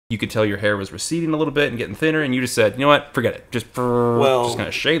you could tell your hair was receding a little bit and getting thinner, and you just said, you know what, forget it. Just kind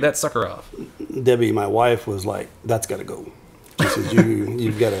of shave that sucker off. Debbie, my wife, was like, that's got to go. She says,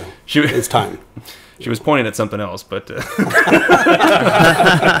 you've got to, it's time. She was pointing at something else, but... What?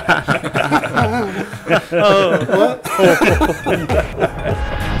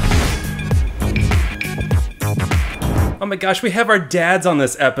 Oh my gosh, we have our dads on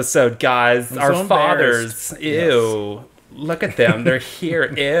this episode, guys. Our fathers. Ew. Yes. Look at them. They're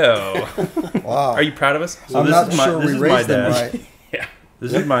here. Ew. Wow. Are you proud of us? So I'm not sure we raised them right. Yeah.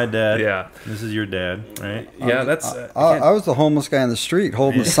 This is my dad. Yeah. This is your dad, right? Yeah, that's... I was the homeless guy on the street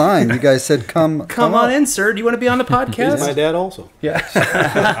holding a sign. You guys said, come on in, sir. Do you want to be on the podcast? He's my dad also. Yeah.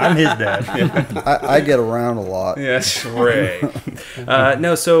 I'm his dad. Yeah. I get around a lot. Yes, right.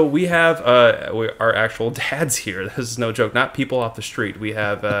 No, so we have our actual dads here. This is no joke. Not people off the street. We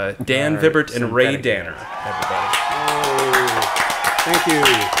have Dan Vibbart and Ray Danner, everybody. Oh, thank you.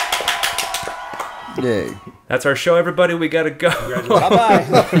 Yay. That's our show, everybody. We got to go.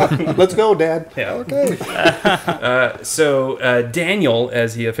 Bye-bye. Let's go, Dad. Yeah. Okay. So Daniel,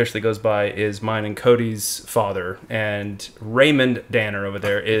 as he officially goes by, is mine and Cody's father. And Raymond Danner over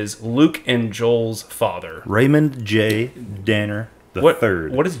there is Luke and Joel's father. Raymond J. Danner the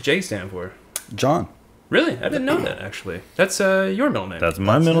third. What does J stand for? John. Really? I didn't know that, actually. That's your middle name. That's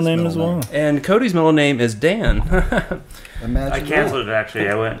my middle name as well. And Cody's middle name is Dan. I canceled it, actually.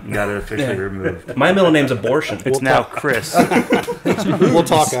 I went and got it officially removed. My middle name's Abortion. It's now Chris. We'll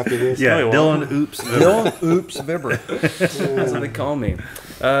talk after this. Yeah, Dylan Oops Vibbart. Dylan Oops Vibbart. That's what they call me.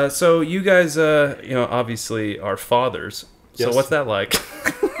 So you guys, obviously are fathers. Yes. So what's that like?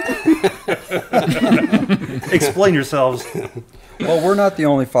 Explain yourselves. Well, we're not the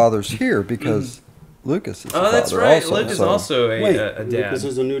only fathers here because Lucas is a father. That's right. Also, Luke is also a dad. Lucas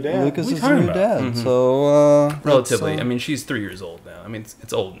is a new dad. Lucas What are you is a talking new about? dad. So Relatively. I mean, she's 3 years old now. I mean,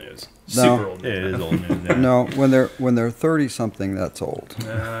 it's old news. No. Super old news. It is old news. Yeah. no, when they're 30 something, that's old.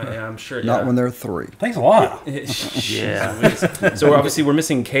 Yeah, I'm sure. Not yeah. when they're 3. Thanks a lot. Yeah. So we're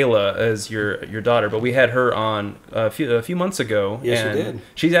missing Kayla as your daughter, but we had her on a few months ago. Yes, and you did.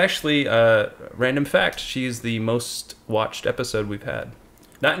 She's actually random fact. She's the most watched episode we've had.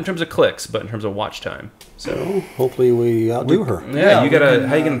 Not in terms of clicks, but in terms of watch time. So hopefully we outdo her. yeah, you gotta.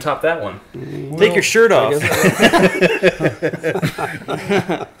 How you gonna top that one? Take your shirt off.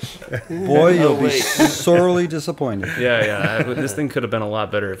 Boy, you'll be sorely disappointed. Yeah. This thing could have been a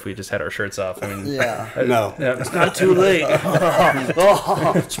lot better if we just had our shirts off. I mean, Yeah. No. It's not too late.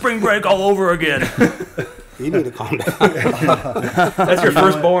 Spring break all over again. You need to calm down. that's your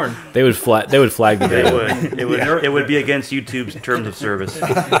firstborn. They would flag the video. It would be against YouTube's terms of service.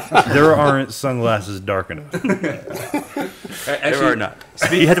 There aren't sunglasses dark enough. There are not.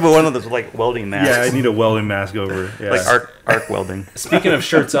 You had to put one of those like welding masks. Yeah, I need a welding mask over it. Yeah. Like arc welding. Speaking of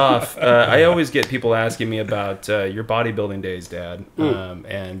shirts off, I always get people asking me about your bodybuilding days, Dad,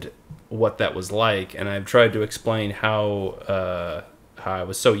 and what that was like. And I've tried to explain how I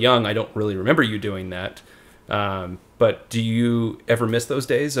was so young, I don't really remember you doing that. But do you ever miss those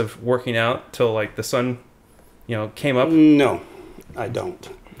days of working out till like the sun, came up? No, I don't.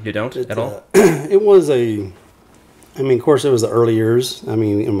 You don't at all? It was of course, it was the early years. I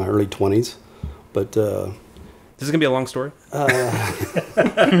mean, in my early 20s. But This is going to be a long story? I'm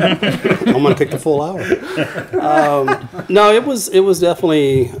going to take the full hour. No, it was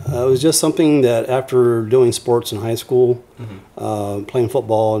definitely, it was just something that after doing sports in high school, playing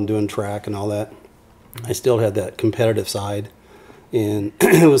football and doing track and all that, I still had that competitive side. And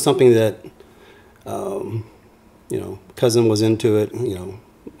it was something that, cousin was into it,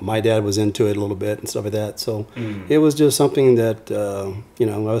 my dad was into it a little bit and stuff like that. So it was just something that, I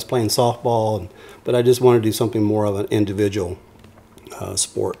was playing softball, but I just wanted to do something more of an individual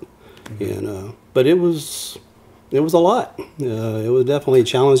sport. And but it was a lot. It was definitely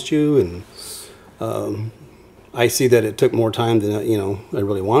challenged you, and I see that it took more time than I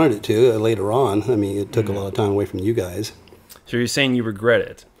really wanted it to later on. I mean, it took a lot of time away from you guys. So you're saying you regret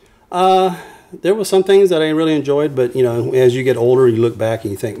it? There were some things that I really enjoyed, but as you get older, you look back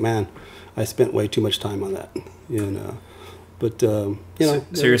and you think, man, I spent way too much time on that.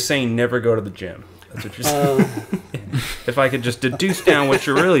 So you're saying never go to the gym? That's what you're saying. If I could just deduce down what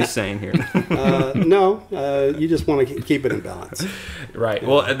you're really saying here. No, you just want to keep it in balance. Right.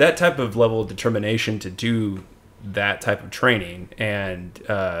 Well, that type of level of determination to do that type of training, and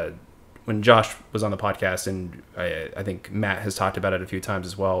when Josh was on the podcast, and I think Matt has talked about it a few times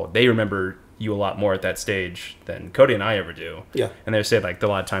as well, they remember you a lot more at that stage than Cody and I ever do. Yeah. And they say like a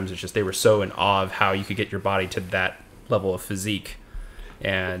lot of times it's just they were so in awe of how you could get your body to that level of physique.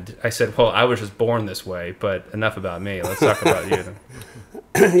 And I said, well, I was just born this way, but enough about me. Let's talk about you.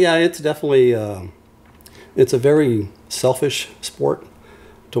 Yeah, it's definitely it's a very selfish sport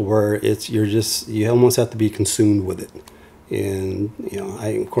to where you almost have to be consumed with it. And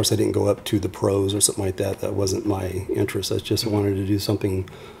of course I didn't go up to the pros or something like that. That wasn't my interest. I just wanted to do something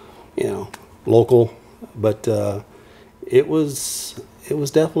local. But it was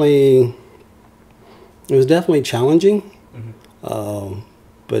definitely challenging.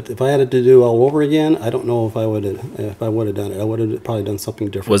 But if I had it to do all over again, I don't know if I would have done it. I would have probably done something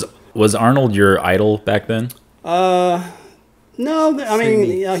different. Was Arnold your idol back then? No, I mean,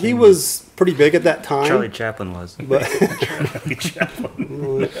 yeah, he was pretty big at that time. Charlie Chaplin was. But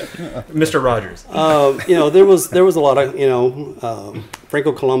Mr. Rogers. There was a lot of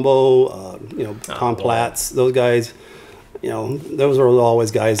Franco Colombo, Tom Platz, those guys. Those were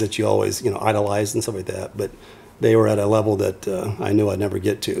always guys that you always idolized and stuff like that. But they were at a level that I knew I'd never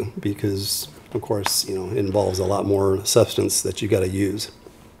get to because, of course, it involves a lot more substance that you got to use.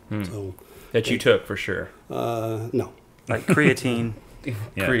 So That you took for sure. No. Like creatine.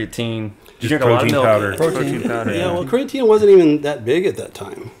 Creatine. Just drink a lot of protein milk. powder. Protein powder. Yeah, well, creatine wasn't even that big at that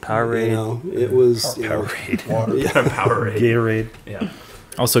time. Powerade. It was Powerade. Powerade. Gatorade. Yeah.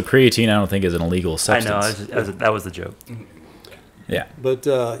 Also, creatine I don't think is an illegal I substance. know. That was the joke. Yeah. But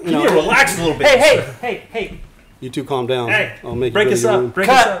relax a little bit. Hey. you two calm down. Hey, I'll make break you us go to your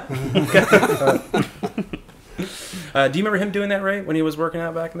up. room. Break us up. Do you remember him doing that, Ray, when he was working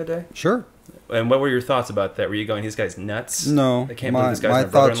out back in the day? Sure. And what were your thoughts about that? Were you going, this guy's nuts? No. I can't believe this guy's my my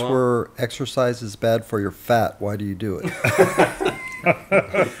thoughts brother-in-law. were exercise is bad for your fat. Why do you do it?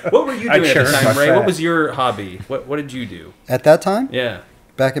 What were you I doing at the cherish time, my Ray? fat. What was your hobby? What did you do? At that time? Yeah.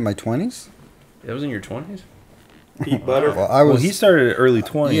 Back in my 20s? It was in your 20s? Eat butter. Well, I was. Well, he started at early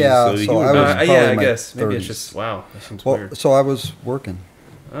 20s. Yeah, so he so was I was yeah, probably I in my guess. Maybe it's 30s. just, wow. That seems Well, weird. so I was working.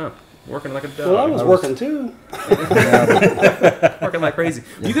 Oh, working like a dog. Well, I was working too. Working like crazy.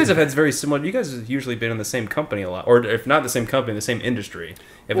 You guys have had very similar. You guys have usually been in the same company a lot, or if not the same company, the same industry.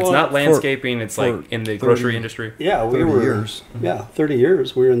 If it's Well, not landscaping, it's for like in the 30 grocery industry. Yeah, we 30 were. years. Yeah, 30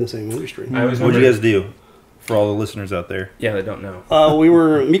 years. We were in the same industry. I always What'd you wondered- guys do for all the listeners out there? Yeah, they don't know. We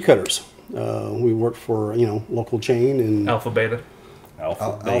were meat cutters. We worked for local chain and Alpha Beta. Alpha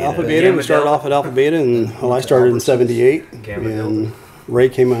Alpha Beta. Beta. Gamma We started Delta. off at Alpha Beta, and I started in '78, Gamma and Ray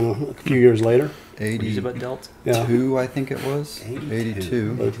came on a few years later. What is 82, it about Delta? Yeah, I think it was.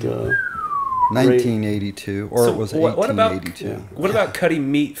 82. but 1982. Or So it was what about- 1882. yeah. What about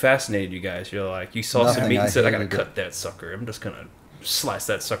cutting meat fascinated you guys? You're like, you saw some Nothing, meat and I said, I gotta hated cut that sucker. I'm just gonna slice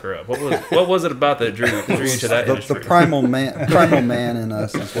that sucker up. What was it about that drew you to that The industry? primal man in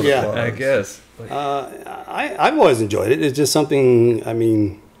us is what Yeah. it was. I guess. I've always enjoyed it. It's just something. I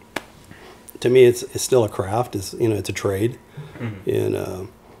mean, to me, it's still a craft. It's it's a trade, and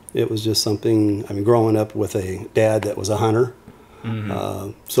it was just something. I mean, growing up with a dad that was a hunter,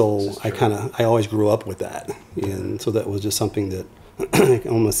 so I always grew up with that, and so that was just something that it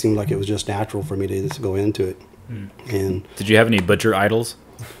almost seemed like it was just natural for me to just go into it. And Did you have any butcher idols?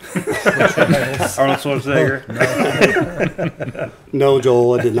 Arnold Schwarzenegger. no,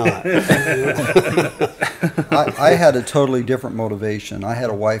 Joel, I did not. I had a totally different motivation. I had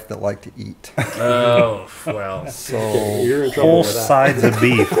a wife that liked to eat. Oh, well. So You're in trouble Whole with that. sides of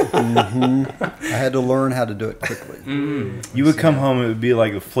beef. I had to learn how to do it quickly. You would come home, it would be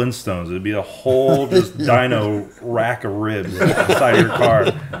like the Flintstones. It would be a whole just dino rack of ribs inside your car.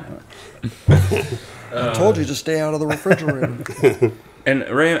 I told you to stay out of the refrigerator. And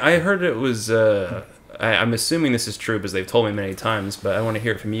Ray, I heard it was. I'm assuming this is true because they've told me many times, but I want to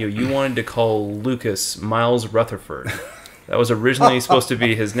hear it from you. You wanted to call Lucas Miles Rutherford. That was originally supposed to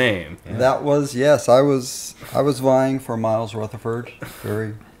be his name. That was, yes, I was vying for Miles Rutherford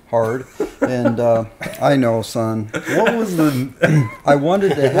very hard. And I know, son. What was the I wanted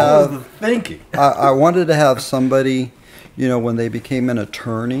to what was have the thinking? I wanted to have somebody, when they became an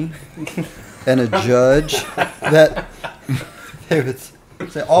attorney and a judge, that they would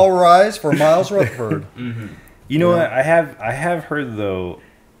say, "All rise for Miles Rutherford." You know what? I have heard though,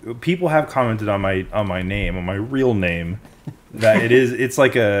 people have commented on my name, on my real name, that it's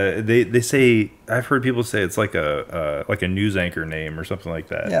like a they say, I've heard people say it's like a news anchor name or something like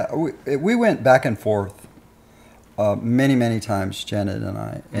that. Yeah, we went back and forth many times, Janet and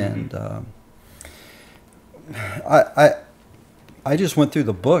I, and I just went through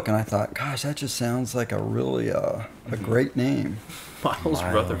the book and I thought, gosh, that just sounds like a really a great name. Miles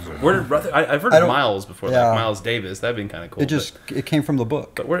Rutherford. Where did I've heard I of don't- Miles before, yeah. like Miles Davis. That'd been kind of cool. It came from the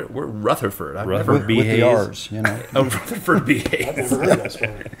book. But we're Rutherford. I've Rutherford never. With the Hayes. R's, Oh, Rutherford behaves.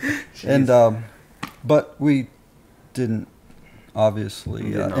 And but we didn't obviously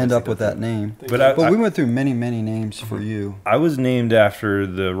didn't end up with that name. But But we went through many, many names for you. I was named after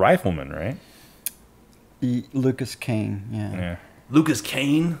the rifleman, right? Lucas Kane, Yeah. Lucas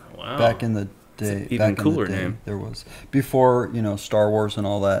Kane. Wow. back in the day. even back cooler in the day, name. There was before Star Wars and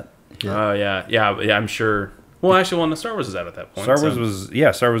all that. hit. Oh yeah. I'm sure. Well, actually, one of the Star Wars was out at that point. Star Wars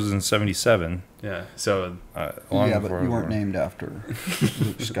was in 77. Yeah. So Long Yeah, before but you I was weren't born. named after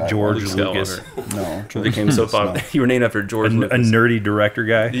Luke Skywalker. George Luke Lucas. Skywalker. No, it George became so Lucas, popular. You were named after George A Lucas. nerdy director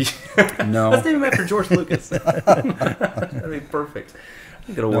guy. No, Let's name him after George Lucas. That'd be perfect.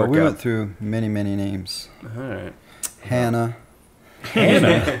 It'll no, work we out. went through many, many names. All right. Hannah.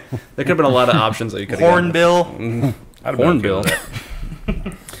 Hannah. There could have been a lot of options that you could have Hornbill. I'd have been okay Hornbill. with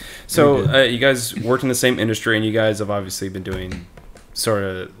that. So you guys worked in the same industry, and you guys have obviously been doing sort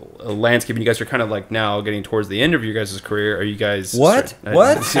of landscaping. You guys are kind of like now getting towards the end of your guys' career. Are you guys What?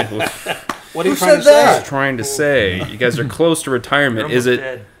 What are you Who trying to said that? say? trying to say you guys are close to retirement? Is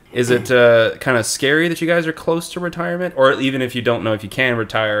it kind of scary that you guys are close to retirement, or even if you don't know if you can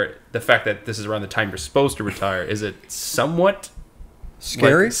retire, the fact that this is around the time you're supposed to retire, is it somewhat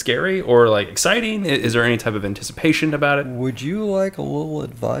Scary? like, scary or like exciting? Is there any type of anticipation about it? Would you like a little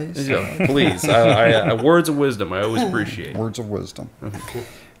advice? Yeah, please, I words of wisdom. I always appreciate. Words of wisdom.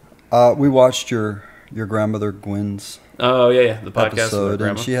 We watched your grandmother Gwen's Oh yeah, the podcast with episode, my and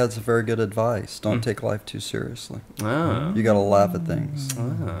grandma. she had some very good advice. Don't take life too seriously. Oh, You got to laugh at things.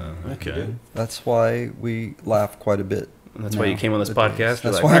 okay. That's why we laugh quite a bit. And that's why you came on this nowadays. podcast.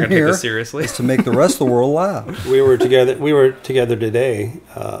 You're That's like, why we're I'm not gonna here. take this seriously. Is to make the rest of the world laugh. We were together today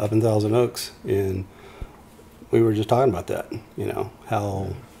up in Thousand Oaks, and we were just talking about that.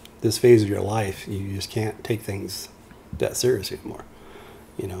 How this phase of your life, you just can't take things that serious anymore.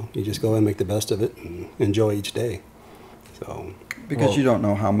 You just go and make the best of it and enjoy each day. So Because you don't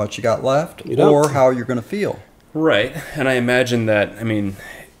know how much you got left You don't. or how you're going to feel. Right, and I imagine that. I mean,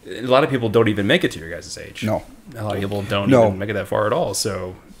 a lot of people don't even make it to your guys' age. No. A lot of people don't No. even make it that far at all.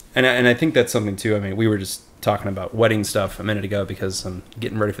 So, and I think that's something too. I mean, we were just talking about wedding stuff a minute ago because I'm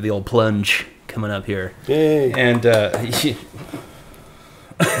getting ready for the old plunge coming up here. yay! And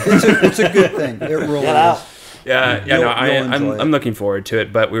It's a good thing. It really Get out. is. yeah, You'll I'm enjoy it. I'm looking forward to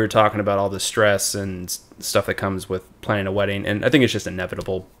it. But we were talking about all the stress and stuff that comes with planning a wedding, and I think it's just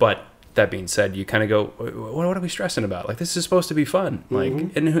inevitable. But that being said, you kind of go, what are we stressing about? Like, this is supposed to be fun. Like,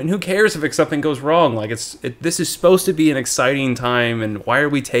 and who cares if something goes wrong? Like, this is supposed to be an exciting time, and why are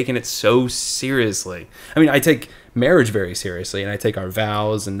we taking it so seriously? I mean, I take marriage very seriously, and I take our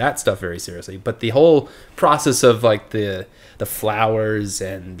vows and that stuff very seriously. But the whole process of like the flowers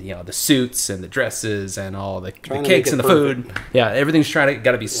and the suits and the dresses and all the Trying to cakes make and it the food, yeah, everything's got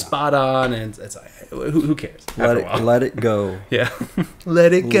to be spot on, and it's like, who cares? Let after a while? let it go. Yeah.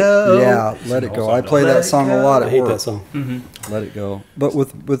 Let it go. Yeah, let it go. I play that song a lot I at hate work. that song. Let it go. But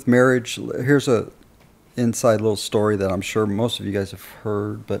with marriage, here's a inside little story that I'm sure most of you guys have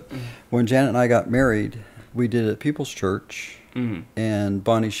heard. But when Janet and I got married, we did it at People's Church, and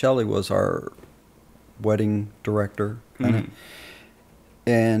Bonnie Shelley was our wedding director,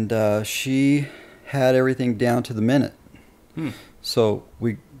 and she had everything down to the minute. So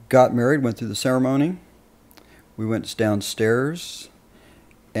we got married, went through the ceremony. We went downstairs,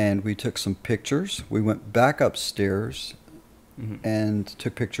 and we took some pictures. We went back upstairs and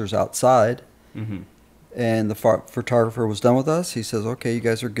took pictures outside. And the photographer was done with us. He says, okay, you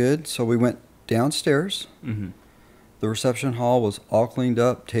guys are good. So we went downstairs. The reception hall was all cleaned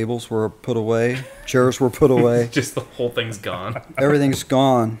up. Tables were put away. Chairs were put away. Just the whole thing's gone. Everything's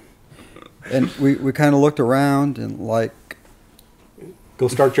gone. And we kind of looked around and like, Go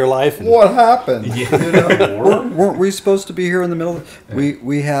start your life. And what happened? Weren't we supposed to be here in the middle?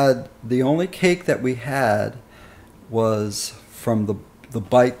 We had, the only cake that we had was from the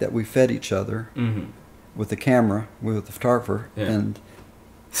bite that we fed each other with the camera, with the photographer, and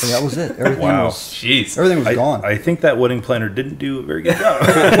that was it. Everything was Jeez. everything was gone. I think that wedding planner didn't do a very good job.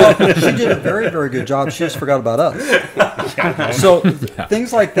 Well, she did a very, very good job. She just forgot about us. So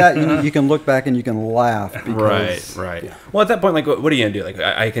things like that, you can look back and you can laugh. Because, Right. Well, at that point, like, what are you gonna do? Like,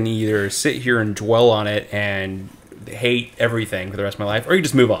 I can either sit here and dwell on it and hate everything for the rest of my life, or you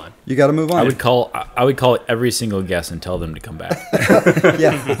just move on. You got to move on. I would call every single guest and tell them to come back.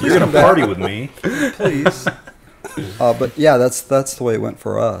 Yeah, You're gonna party with me. please. But yeah, that's the way it went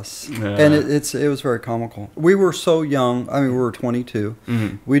for us, and it was very comical. We were so young. I mean, we were 22.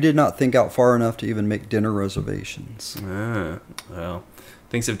 We did not think out far enough to even make dinner reservations. Well,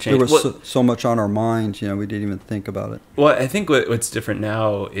 things have There changed. was so much on our minds, we didn't even think about it. Well, I think what's different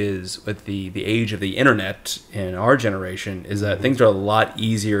now is with the age of the internet in our generation is that things are a lot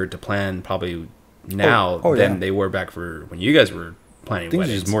easier to plan probably now Oh, than yeah. they were back for when you guys were planning Things are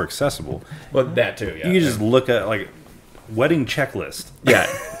weddings. just more accessible. Well, that too. Yeah. You can just look at like wedding checklist. Yeah.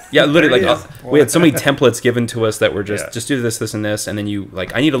 Yeah, literally, There like it we had so many templates given to us that were just Yeah. just do this, this, and this, and then you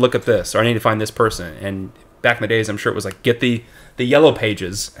like I need to look at this or I need to find this person. And back in the days, I'm sure it was like get the yellow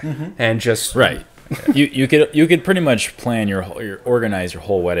pages and just Right. You could pretty much plan organize your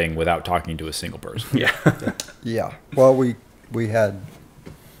whole wedding without talking to a single person. yeah. Yeah. Well, we had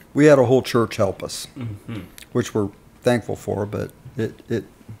a whole church help us, which we're thankful for, but it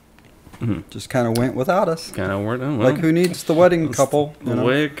just kind of went without us. Kind of worked. Oh, well, Like, who needs the wedding couple? the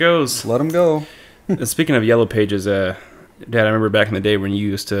way it goes. Let them go. Speaking of yellow pages, Dad, I remember back in the day when you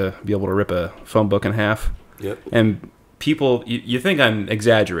used to be able to rip a phone book in half. Yep. And people, you think I'm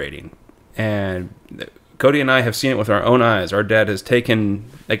exaggerating, and Cody and I have seen it with our own eyes. Our dad has taken,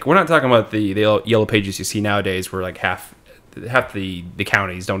 like, we're not talking about the yellow pages you see nowadays where like half the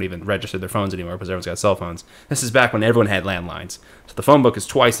counties don't even register their phones anymore because everyone's got cell phones. This is back when everyone had landlines. So the phone book is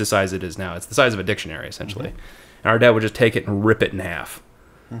twice the size it is now. It's the size of a dictionary, essentially. And our dad would just take it and rip it in half.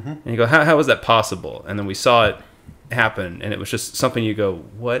 And you go, how is that possible? And then we saw it happen, and it was just something you go,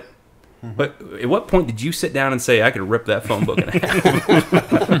 what? But at what point did you sit down and say, I could rip that phone book in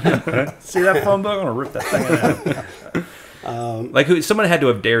half? See that phone book? I'm gonna rip that thing in half. Like, someone had to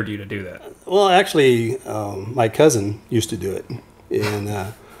have dared you to do that. Well, actually, my cousin used to do it,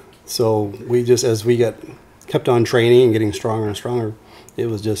 and so we just, as we kept on training and getting stronger and stronger, it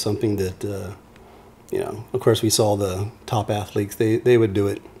was just something that, of course, we saw the top athletes; they would do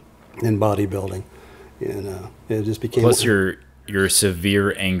it in bodybuilding, and it just became. Plus your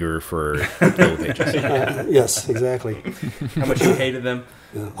severe anger for yellow pages. Yes, exactly. How much you hated them.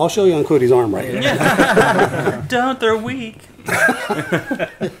 Yeah. I'll show you on Cody's arm right here. Don't, they're weak.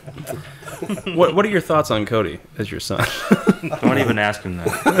 What are your thoughts on Cody as your son? Don't even ask him that.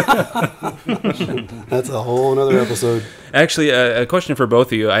 That's a whole other episode. Actually, a question for both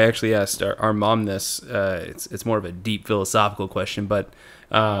of you. I actually asked our mom this. It's more of a deep philosophical question, but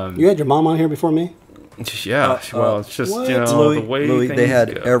You had your mom on here before me? yeah. Well, it's just what? the way Louis, they things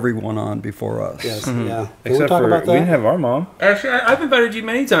had go. everyone on before us. Yes, yeah. Can we Except talk for about we didn't that? have our mom. Actually, I've invited you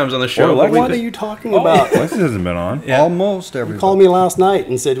many times on the show. Or but we What are just- you talking about? Alexis hasn't been on. Yeah. Almost You everybody. called me last night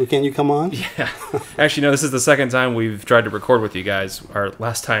and said, well, can you come on? Actually, no, this is the second time we've tried to record with you guys. Our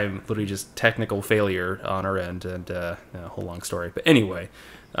last time, literally just technical failure on our end, and a whole long story. But anyway,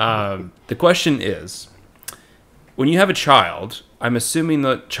 the question is, when you have a child, I'm assuming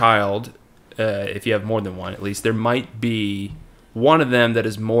the child, if you have more than one at least, there might be one of them that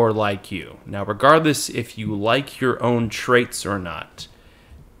is more like you. Now, regardless if you like your own traits or not,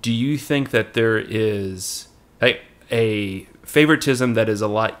 do you think that there is a favoritism that is a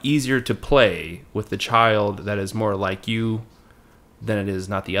lot easier to play with the child that is more like you than it is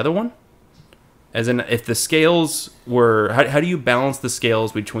not the other one? As in, if the scales were... How do you balance the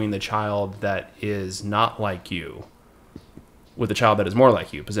scales between the child that is not like you with the child that is more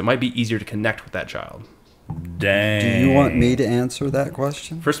like you? Because it might be easier to connect with that child. Dang. Do you want me to answer that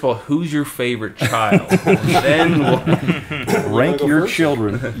question? First of all, who's your favorite child? And then we'll... rank your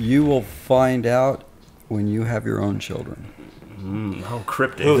children? You will find out when you have your own children. Oh,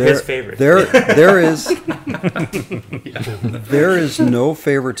 cryptic. Who his favorite? There is no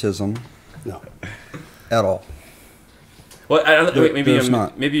favoritism No. at all. Well, There's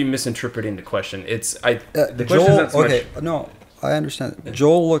not. maybe you're misinterpreting the question. It's the question Joel, is not so okay, much... no, I understand.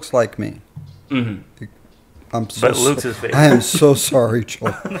 Joel looks like me. Mm-hmm. I'm so But Luke's his favorite. I am so sorry,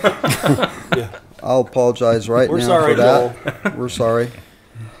 Joel. Yeah. I'll apologize right We're now sorry, for that. We're sorry.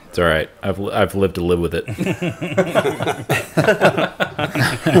 It's all right. I've lived to live with it.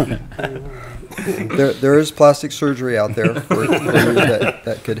 There is plastic surgery out there for you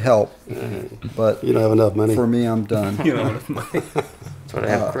that could help, but You don't have enough money. for me, I'm done. That's what I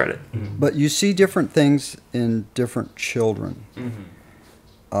have credit. But you see different things in different children.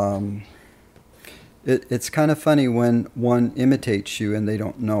 It's kind of funny when one imitates you and they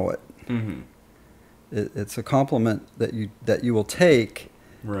don't know it. It's a compliment that you will take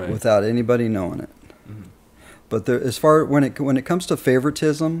Right. without anybody knowing it. But as far when it comes to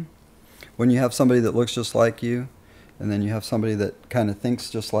favoritism, when you have somebody that looks just like you, and then you have somebody that kind of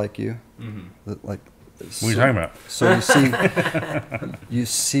thinks just like you, that like. What are you talking about? So you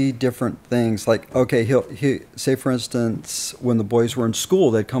see different things. Like, okay, he say for instance, when the boys were in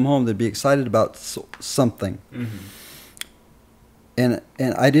school, they'd come home, they'd be excited about something. And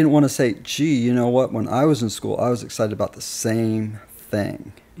I didn't want to say, gee, you know what? When I was in school, I was excited about the same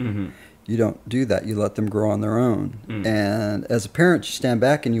thing. You don't do that. You let them grow on their own. And as a parent, you stand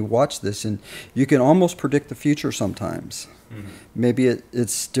back and you watch this, and you can almost predict the future sometimes. Maybe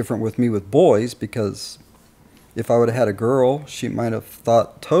it's different with me with boys, because if I would have had a girl, she might have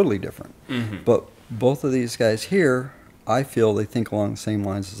thought totally different. But both of these guys here, I feel they think along the same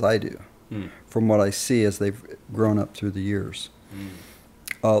lines as I do, from what I see as they've grown up through the years.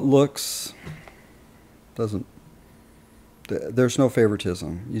 Looks doesn't. There's no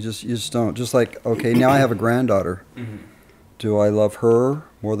favoritism. You just don't. Just like, okay, now I have a granddaughter. Do I love her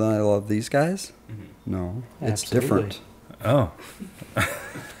more than I love these guys? No, it's different. Oh.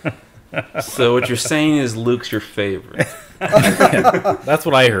 So what you're saying is Luke's your favorite. That's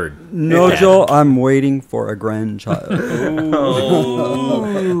what I heard. No, Joel, I'm waiting for a grandchild.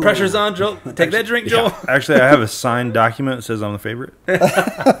 Oh. Pressure's on, Joel. Take that drink, Joel. Actually, I have a signed document that says I'm the favorite.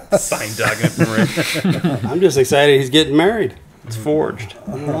 Signed document from Ray. I'm just excited he's getting married. It's forged.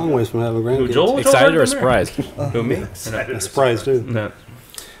 I'm a long ways from having grandkids. Joel? Excited or surprised? Who, me? A surprise too. No.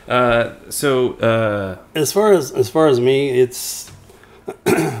 As far as me, it's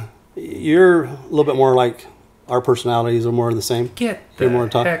you're a little bit more like our personalities are more the same. Get You're the more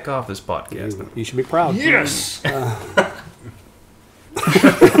talk. heck off this podcast. You should be proud. Yes!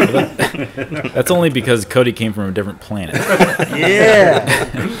 That's only because Cody came from a different planet.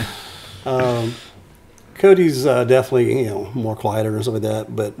 Yeah. Cody's definitely more quieter and stuff like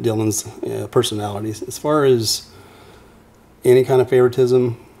that, but Dylan's personalities. As far as any kind of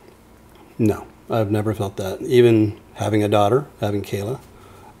favoritism, no, I've never felt that. Even having a daughter, having Kayla,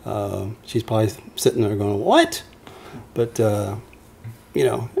 she's probably sitting there going, "What?" But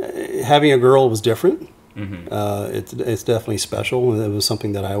having a girl was different. It's definitely special. It was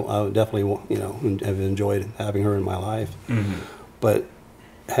something that I definitely have enjoyed having her in my life. But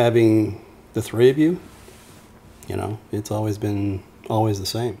having the three of you, it's always been the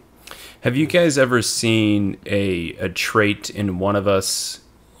same. Have you guys ever seen a trait in one of us,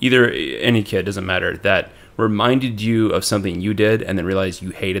 either any kid, doesn't matter, that reminded you of something you did and then realized you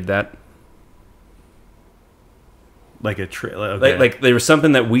hated that? Like a trait. Okay. Like there was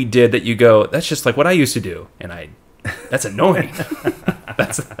something that we did that you go, that's just like what I used to do, and that's annoying.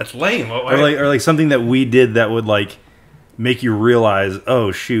 that's lame. Or like something that we did that would like make you realize,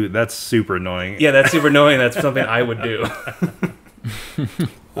 oh shoot, that's super annoying. Yeah, that's super annoying. That's something I would do.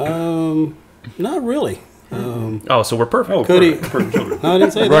 Not really. Oh, so we're perfect. Oh, Cody, perfect children. no, I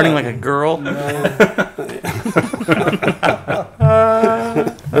didn't say Running that. like a girl.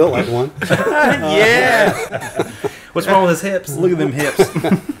 Built like one. Yeah. What's wrong with his hips? Look at them hips.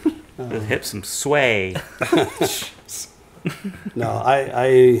 With hips, some sway. No,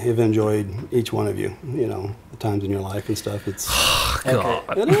 I have enjoyed each one of you. The times in your life and stuff. It's.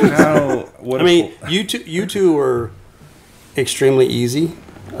 God. It is. Now, what I mean, you two were extremely easy.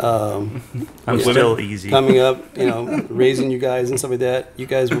 I'm still easy. Coming up, raising you guys and stuff like that. You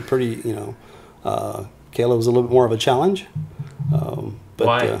guys were pretty, Kayla was a little bit more of a challenge. But,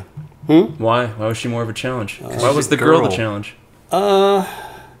 Why? Why? Why was she more of a challenge? Why was the girl the challenge?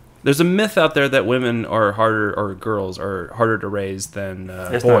 There's a myth out there that women are harder, or girls are harder to raise than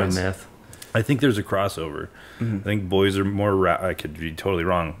That's boys. not a myth. I think there's a crossover. I think boys are more. I could be totally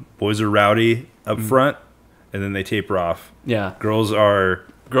wrong. Boys are rowdy up front, and then they taper off. Yeah. Girls are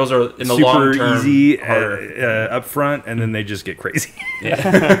in the super long term easy harder. up front, and then they just get crazy.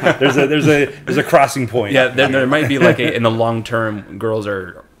 Yeah. there's a crossing point. Yeah, there might be like in the long term, girls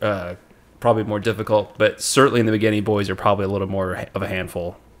are probably more difficult, but certainly in the beginning, boys are probably a little more of a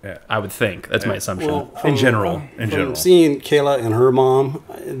handful. Yeah. I would think that's my assumption. Well, in general. Seeing Kayla and her mom,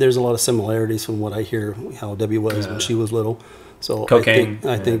 there's a lot of similarities from what I hear how Debbie was when she was little. So cocaine.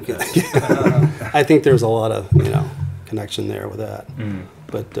 I think I think there's a lot of connection there with that.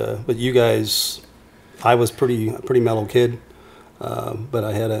 But you guys, I was a pretty mellow kid, but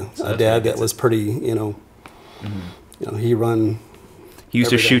I had a dad that was pretty he run. He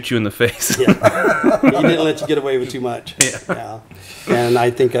used to shoot you in the face. Yeah. He didn't let you get away with too much. Yeah. And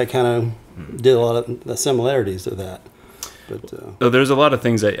I think I kind of did a lot of the similarities of that. But So there's a lot of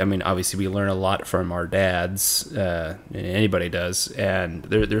things that, obviously we learn a lot from our dads, and anybody does. And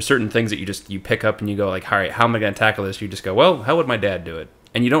there's certain things that you pick up and you go like, all right, how am I going to tackle this? You just go, well, how would my dad do it?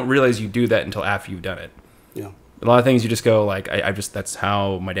 And you don't realize you do that until after you've done it. yeah. A lot of things you just go like, that's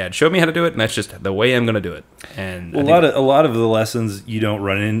how my dad showed me how to do it, and that's just the way I'm going to do it. And a lot of the lessons you don't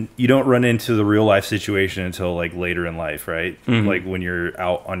run into the real life situation until like later in life, right? Like when you're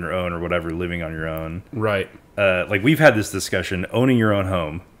out on your own or whatever, living on your own. Right. Like we've had this discussion, owning your own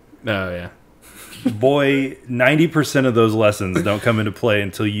home. Oh yeah. Boy, 90% of those lessons don't come into play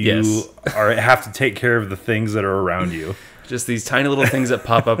until you have to take care of the things that are around you. Just these tiny little things that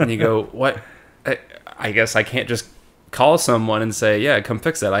pop up, and you go, "What? I guess I can't just call someone and say, yeah, come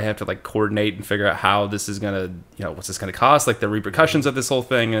fix that. I have to like coordinate and figure out how this is gonna, what's this gonna cost, like the repercussions of this whole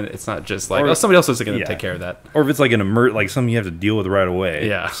thing, and it's not just like, somebody else is gonna take care of that. Or if it's like like something you have to deal with right away.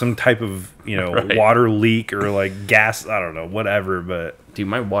 Yeah. Some type of Right. water leak or like gas. I don't know, whatever. But dude,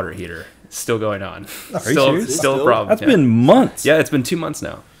 my water heater is still going on. Are you serious? Still a problem. That's been months. Yeah, it's been 2 months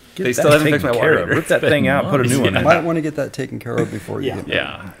now. Get They that still haven't taken fixed my care water of. heater. Rip that thing out, put a new one You in. might want to get that taken care of before you get that.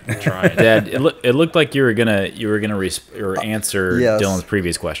 Yeah, I'm trying. Dad, it looked like you were gonna answer Yes. Dylan's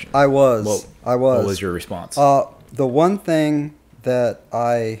previous question. I was. What was your response? The one thing that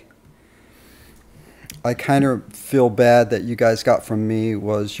I kind of feel bad that you guys got from me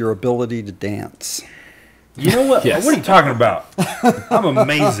was your ability to dance. You know what? Yes. What are you talking about? I'm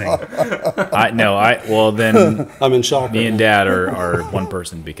amazing. Well then I'm in shock. me and Dad are one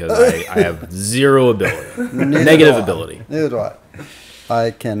person because I have zero ability. Neither Negative do I. ability. Neither do I.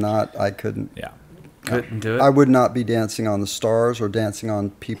 I cannot. I couldn't. Yeah. Couldn't do it. I would not be dancing on the stars or dancing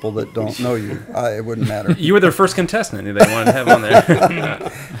on people that don't know you. It wouldn't matter. You were their first contestant they wanted to have on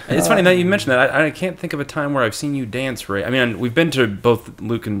there. It's funny that you mentioned that. I can't think of a time where I've seen you dance, Ray. I mean, we've been to both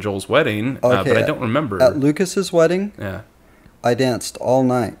Luke and Joel's wedding, but I don't remember. At Lucas's wedding, Yeah. I danced all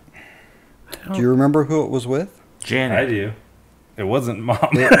night. Do you remember who it was with? Janet. I do. It wasn't Mom.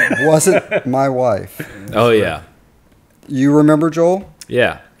 It wasn't my wife. Oh yeah. You remember, Joel?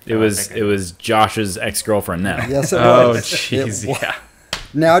 Yeah. It was Josh's ex-girlfriend now. Yes, it Oh, was. jeez, yeah.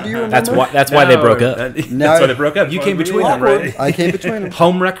 Now do you remember? That's why they broke up. That's Now- why they broke up. You came between them, right? I came between them.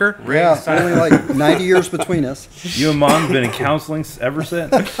 Home wrecker. Yeah, only like 90 years between us. You and Mom been in counseling ever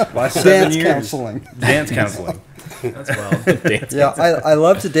since? Last 7 Dance years. counseling. Dance counseling. That's wild. Dance. Yeah, I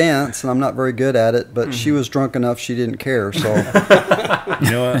love to dance, and I'm not very good at it, but she was drunk enough she didn't care, so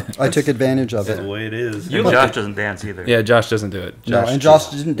You know what? I took advantage of That's the it. way it is. And Josh doesn't dance either. Yeah, Josh doesn't do it. No, and Josh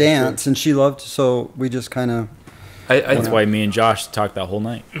didn't dance, and she loved, so we just kind of, That's why me and Josh talked that whole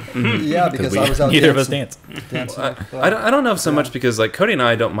night. yeah, because I was out neither of us dancing. danced. dancing. I don't know if so much because like Cody and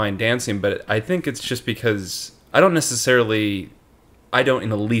I don't mind dancing, but I think it's just because I don't in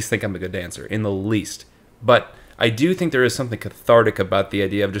the least think I'm a good dancer, in the least. But I do think there is something cathartic about the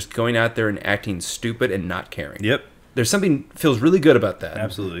idea of just going out there and acting stupid and not caring. Yep. There's something feels really good about that.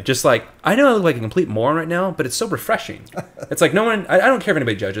 Absolutely. Just like I know I look like a complete moron right now, but it's so refreshing. It's like no one. I don't care if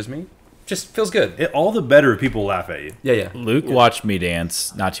anybody judges me. Just feels good. All the better if people laugh at you. Yeah. Luke watched me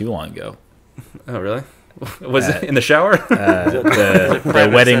dance not too long ago. Oh really? Was it in the shower? The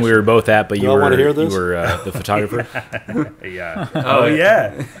wedding we were both at, but you Y'all wanna were hear this? the photographer. Yeah. Oh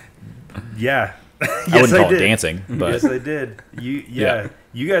yeah. Yeah. I wouldn't call it dancing, but Yes, I did. Yeah.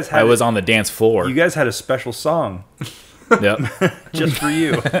 You guys had. I was on the dance floor. You guys had a special song Yep. just for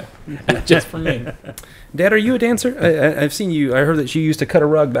you. Just for me. Dad, are you a dancer? I've seen you. I heard that you used to cut a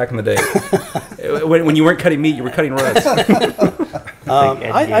rug back in the day. when you weren't cutting meat, you were cutting rugs.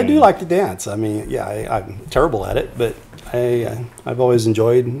 I do like to dance. I mean, yeah, I'm terrible at it, but I've always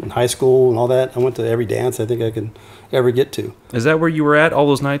enjoyed in high school and all that. I went to every dance I think I could ever get to. Is that where you were at all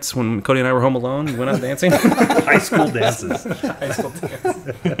those nights when Cody and I were home alone? You went out dancing? High school dances.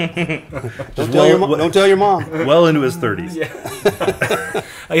 Don't tell your mom. Well into his 30s.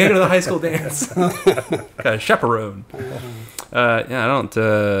 I gotta go to the high school dance. Got a chaperone. I don't.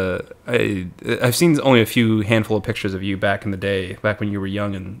 I've seen only a few handful of pictures of you back in the day, back when you were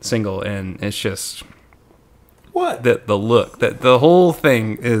young and single, and it's just What? the look, that the whole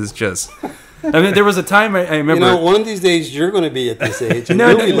thing is just. I mean, there was a time I remember. You know, one of these days you're going to be at this age, and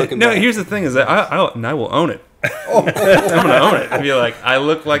you'll be looking back. Here's the thing: is that I will own it. I'm gonna own it. I'll be like, I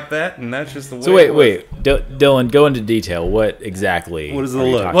look like that, and that's just the way. So wait. Dylan, go into detail. What exactly? What is the are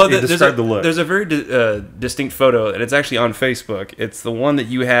you look? talking Well, about? there's a very distinct photo, and it's actually on Facebook. It's the one that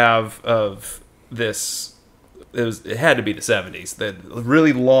you have of this. It had to be the 70s. The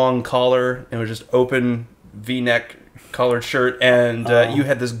really long collar, and it was just open V-neck collared shirt, and you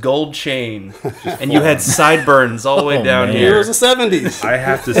had this gold chain, and you had sideburns all the way down man. It here, was the 70s. I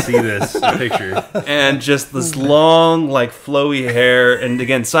have to see this picture. and just this long, like flowy hair, and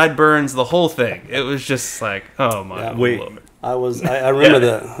again sideburns, the whole thing. It was just like, oh my Yeah. Wait. Lord. I remember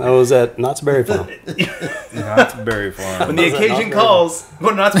that. I was at Knott's Berry Farm. Knott's Berry Farm. When the Was that occasion Knott's calls, go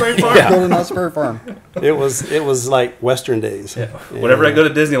to Knott's Berry Farm. Go to Knott's Berry Farm. It was like Western days. Yeah. Whenever I go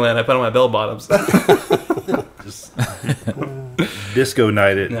to Disneyland, I put on my bell bottoms. Disco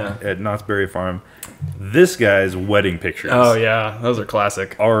night Yeah. at Knott's Berry Farm. This guy's wedding pictures. Oh yeah, those are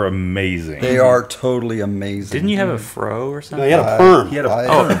classic. Are amazing. They are totally amazing. Didn't you have a fro or something? No, he had a perm. He had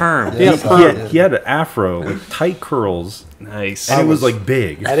a perm. Yes, he had an afro with tight curls, Nice. and it was like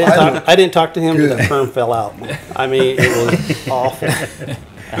big. I didn't talk to him till the perm fell out. I mean, it was awful.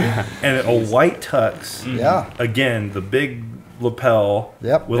 And a white tux. Yeah. Again, the big lapel.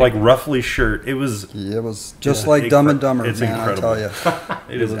 Yep. With like ruffly shirt. It was just like Dumb and Dumber, it's man. incredible. I tell you,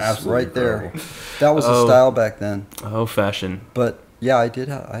 it is was absolutely right there. incredible. That was the style back then. Oh, fashion. But yeah, I did.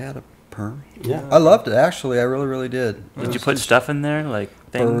 I had a perm. Yeah. I loved it. Actually, I really, really did. Did you put stuff in there like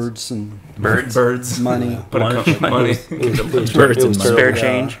things? Birds and Birds. money. Put Lunch. money. Birds and Spare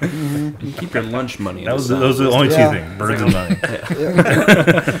change. Keep your lunch money. Those are the only two Yeah. things. Birds and money.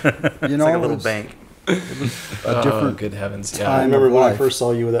 You know, Like a it little was bank. a Oh, different good heavens! I Yeah. remember when I life. first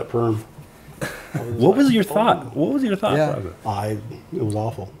saw you with that perm. What was your thought? What was your thought Yeah. process? It was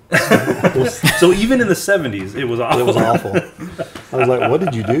awful. So even in the 70s, it was awful. It was awful. I was like, what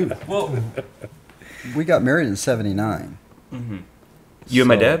did you do? Well, We got married in '79. you and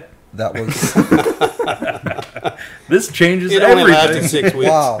my dad. That was This changes It only lasted everything. 6 weeks.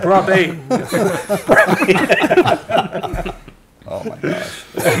 wow. Prop 8. Oh my gosh.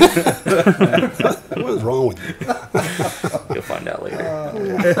 What is wrong with you? You'll find out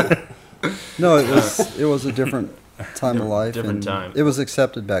later. No, it was a different time of life. Different and time. It was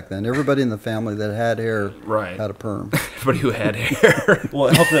accepted back then. Everybody in the family that had hair Right. had a perm. Everybody who had hair. Well,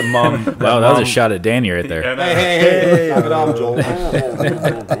 it helped that mom. Wow, that was a shot at Danny right there. Hey, knock it off, Joel.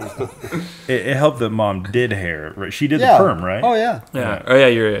 It helped that mom did hair. Right? She did Yeah. the perm, right? Oh yeah. Yeah. Oh yeah,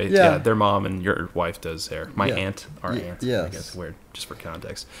 you're right. Yeah. Yeah. Their mom and your wife does hair. My Yeah. aunt, our Y- aunt. I yes. guess weird, just for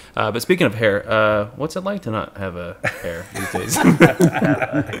context. But speaking of hair, what's it like to not have a hair these days?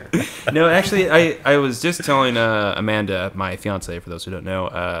 No, actually, I was just telling Amanda, my fiance, for those who don't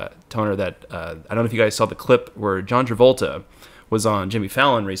know, telling her that I don't know if you guys saw the clip where John Travolta was on Jimmy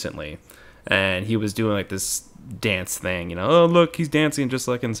Fallon recently, and he was doing like this dance thing, you know, oh look, he's dancing just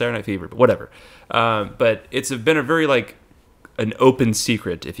like in Saturday Night Fever, but whatever. But it's been a very like an open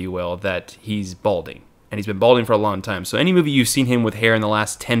secret, if you will, that he's balding, and he's been balding for a long time. So any movie you've seen him with hair in the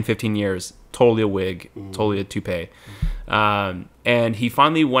last 10, 15 years, totally a wig, totally a toupee. And he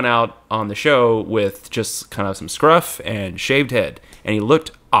finally went out on the show with just kind of some scruff and shaved head, and he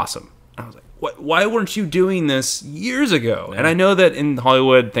looked awesome. I was like, what? Why weren't you doing this years ago? Yeah. And I know that in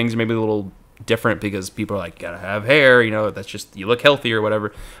Hollywood things are maybe a little different because people are like, gotta have hair, you know, that's just, you look healthy or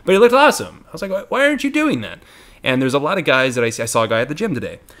whatever. But he looked awesome. I was like, why aren't you doing that? And there's a lot of guys that I saw a guy at the gym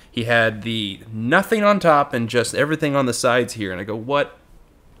today. He had the nothing on top and just everything on the sides here. And I go, what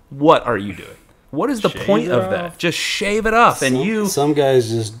are you doing? What is the point of that? Just shave it off. And Some guys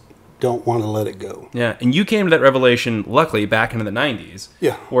just don't want to let it go. Yeah, and you came to that revelation, luckily, back into the 90s.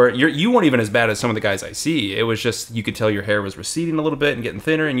 Yeah. Where you weren't even as bad as some of the guys I see. It was just, you could tell your hair was receding a little bit and getting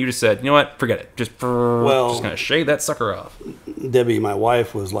thinner, and you just said, you know what, forget it. Just kind of shave that sucker off. Debbie, my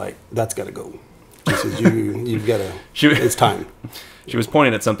wife, was like, that's got to go. She says, you've got to, it's time. She was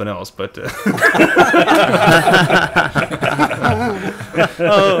pointing at something else, but...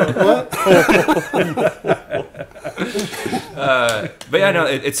 But yeah, no,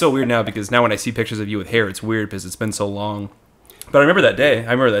 it's so weird now because now when I see pictures of you with hair, it's weird because it's been so long. But I remember that day.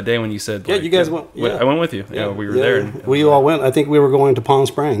 I remember that day when you said, yeah, you guys went. Yeah. I went with you. Yeah, we were there. And, we all went. I think we were going to Palm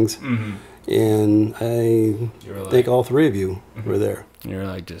Springs, and I think all three of you were there. You're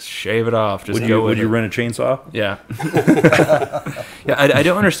like, just shave it off. Just Would go with you it. rent a chainsaw? Yeah. Yeah, I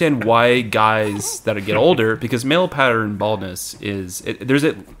don't understand why guys that get older, because male pattern baldness there's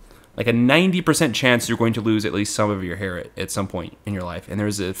like a 90% chance you're going to lose at least some of your hair at some point in your life. And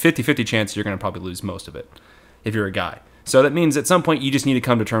there's a 50-50 chance you're going to probably lose most of it if you're a guy. So that means at some point you just need to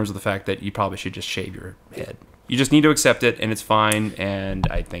come to terms with the fact that you probably should just shave your head. You just need to accept it, and it's fine. And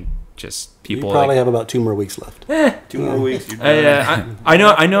I think just people You probably have about 2 more weeks left. 2 more weeks. You're I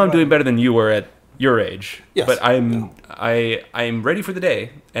know I'm doing better than you were at your age. Yes. But I'm ready for the day,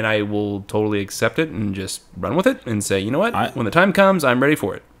 and I will totally accept it and just run with it and say, you know what? When the time comes, I'm ready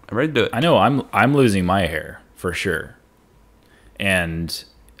for it. I'm ready to do it. I know I'm losing my hair for sure, and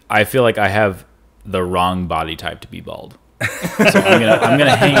I feel like I have the wrong body type to be bald. So I'm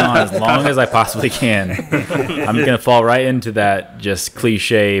gonna hang on as long as I possibly can. I'm gonna fall right into that just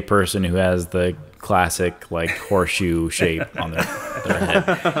cliche person who has the classic like horseshoe shape on their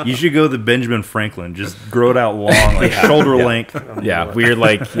head. You should go the Benjamin Franklin. Just grow it out long, like shoulder length. Yeah, weird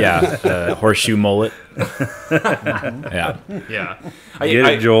horseshoe mullet. Yeah. Yeah. Get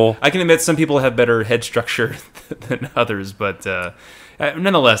it, Joel. I can admit some people have better head structure than others, but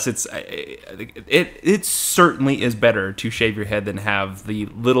nonetheless, it certainly is better to shave your head than have the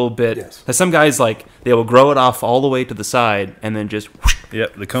little bit. Yes. Some guys, like, they will grow it off all the way to the side and then just whoosh,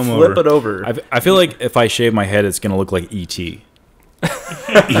 Yep, the comb flip over. it over. I feel like if I shave my head, it's going to look like E.T.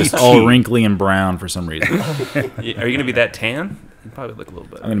 Just all wrinkly and brown for some reason. Are you going to be that tan? You probably look a little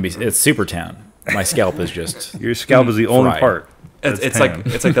bit. I'm going to be. It's super tan. My scalp is just. Your scalp is the only fried. part. It's like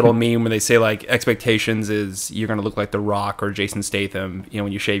that little meme where they say, like, expectations is you're gonna look like The Rock or Jason Statham,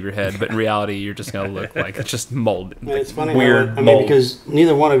 when you shave your head, but in reality you're just gonna look like it's just mold. And it's funny, weird I mean, mold. because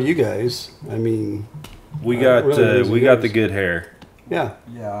neither one of you guys, I mean, We got really we got the good hair. yeah.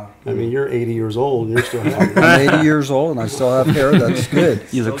 Yeah. I mean, you're 80 years old and you're still happy. I'm 80 years old and I still have hair. That's good.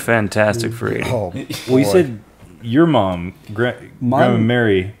 You look fantastic for 80. Oh, Well, you boy. said your mom, Grandma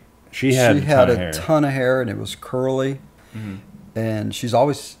Mary, she had a ton of hair. ton of hair and it was curly. And she's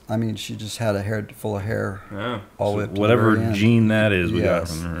always, she just had a hair full of hair. Oh. All the way up to the Whatever very end. gene that is, we got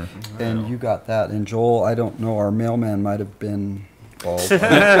Yes. from her. And you got that. And Joel, I don't know, our mailman might have been bald.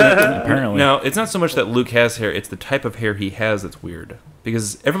 Apparently. No, it's not so much that Luke has hair; it's the type of hair he has that's weird.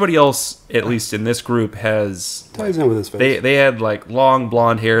 Because everybody else, at least in this group, has Ties in with his face. they had like long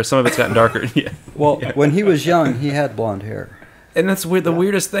blonde hair. Some of it's gotten darker. Yeah. Well, when he was young, he had blonde hair. And that's weird. The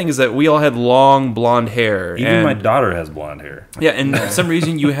weirdest thing is that we all had long blonde hair. Even and, my daughter has blonde hair. Yeah, and for some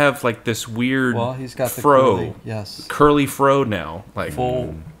reason you have like this weird Well, he's got the fro. curly, yes. Curly fro now. Like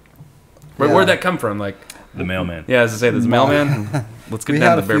Full. where'd Yeah. that come from? Like The mailman. yeah, as I say, this mailman. Let's get We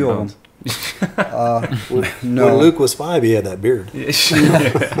down had to a bare few of bones. No. When Luke was 5, he had that beard.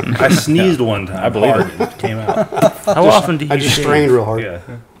 I sneezed one time. I believe it came out. How often do you I just shave? strained real hard. Yeah.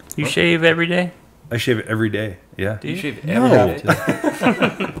 You shave every day? I shave it every day. Yeah. Do You you? shave No. every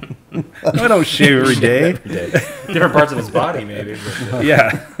day. I don't shave every day. Different parts of his body, maybe. but-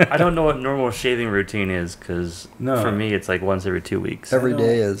 Yeah. I don't know what normal shaving routine is because No. for me it's like once every 2 weeks. Every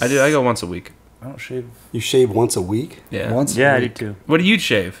day is. I do. I go once a week. I don't shave. You shave once a week? Yeah. Once Yeah, a I do week. too. What do you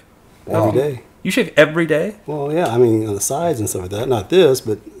shave? Every day. You shave every day? Well, yeah, I mean, on the sides and stuff like that. Not this,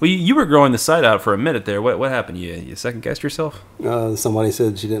 but Well, you were growing the side out for a minute there. What happened? You second guessed yourself? somebody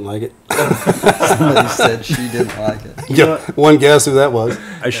said she didn't like it. Somebody said she didn't like it. Yeah, one guess who that was.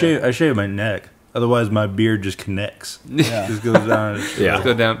 I shave my neck. Otherwise, my beard just connects. Yeah. Just goes down. Yeah.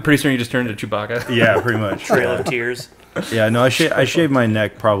 Go down. Pretty soon you just turned into Chewbacca. Yeah, pretty much. Trail of tears. Yeah, no, I shave my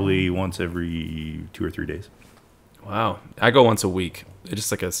neck probably once every 2 or 3 days. Wow. I go once a week. It's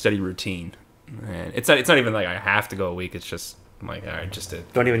just like a steady routine. And it's not even like I have to go a week. It's just I'm like, all right, just to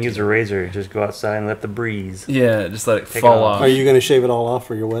Don't even use a razor. Just go outside and let the breeze. yeah, just let it Take it fall off. off. Are you going to shave it all off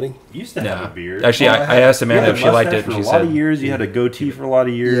for your wedding? You used to Yeah. have a beard. Actually, Well, I asked Amanda You had if a she liked mustache it, and for she a lot said, of years. You had a goatee for a lot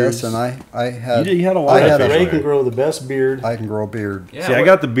of years. Yes, and I had. You had a lot I of had facial Ray hair. can grow the best beard. I can grow a beard. yeah, See, I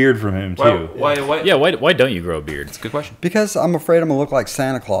got the beard from him too. why? Yeah. Why don't you grow a beard? It's a good question. Because I'm afraid I'm gonna look like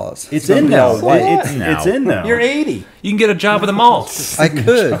Santa Claus. It's gonna in be now. all white. It's in now. You're 80. You can get a job with the mall. I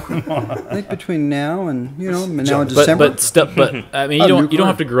could. I think between now and now and But December. but I mean, A you new don't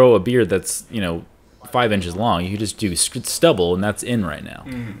have to grow a beard that's 5 inches long. You just do stubble, and that's in right now.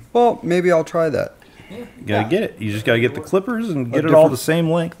 Well, maybe I'll try that. You gotta get it. You just gotta get the clippers and get it all different- the same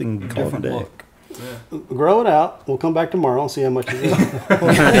length and call it a Different day. look. Grow it out. We'll come back tomorrow and see how much you get.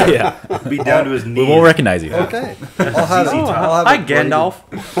 Yeah, Be down to his we knees. won't recognize you. Okay. I'll have it. I'll have Hi, it braided. Gandalf.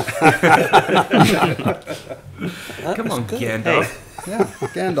 Come on, Gandalf. Yeah,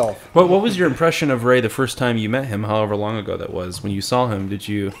 Gandalf. What was your impression of Ray the first time you met him, however long ago that was, when you saw him? Did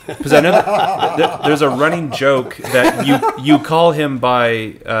you... Because I know there's a running joke that you call him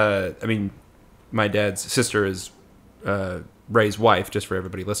by... my dad's sister is Ray's wife, just for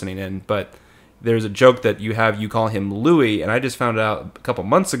everybody listening in, but there's a joke that you call him Louie, and I just found out a couple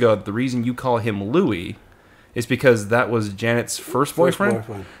months ago that the reason you call him Louie is because that was Janet's first boyfriend.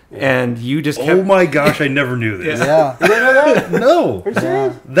 boyfriend, And you just kept... Oh my gosh, I never knew this. Yeah. No.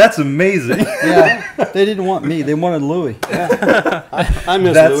 Yeah. That's amazing. Yeah. They didn't want me. They wanted Louis. I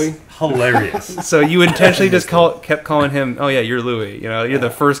miss That's Louis. hilarious. So you intentionally just kept calling him, oh yeah, you're Louie. You're the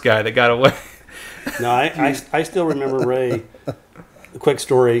first guy that got away. No, I still remember Ray. A quick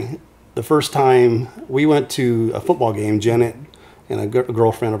story. The first time we went to a football game, Janet and a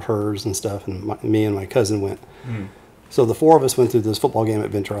girlfriend of hers and stuff, and me and my cousin went. So the four of us went to this football game at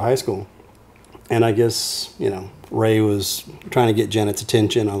Ventura High School. And I guess, Ray was trying to get Janet's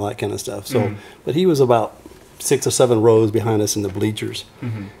attention, all that kind of stuff. So, but he was about 6 or 7 rows behind us in the bleachers.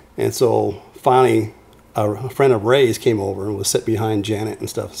 And so finally, a friend of Ray's came over and was sitting behind Janet and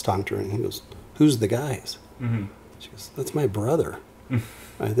stuff, was talking to her, and he goes, "Who's the guys?" She goes, "That's my brother."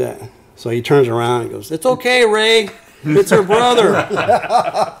 Like that. So he turns around and goes, "It's okay, Ray. It's her brother."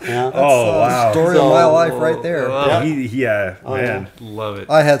 Yeah. Oh, wow. Story of my life right there. Yeah, man. Love it.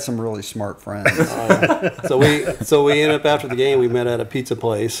 I had some really smart friends. So we ended up after the game. We met at a pizza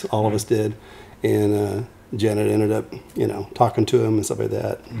place. All of us did, and Janet ended up, talking to him and stuff like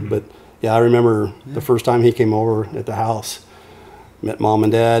that. But yeah, I remember the first time he came over at the house, met Mom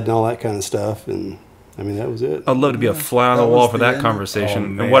and Dad and all that kind of stuff, and I mean that was it. I'd love to be a fly on the That wall was for the that end. conversation. Oh,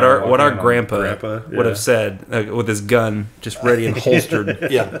 man, and what our walking grandpa, on grandpa, would have said with his gun just ready and holstered.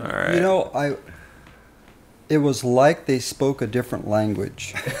 Yeah. All right. You know, it was like they spoke a different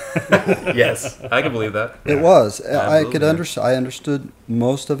language. Yes, I can believe that. It was. I Absolutely. could understand. I understood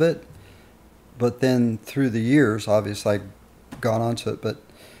most of it, but then through the years, obviously, I got onto it. But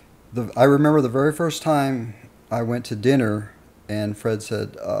I remember the very first time I went to dinner, and Fred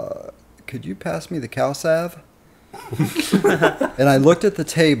said, "Could you pass me the cow salve?" And I looked at the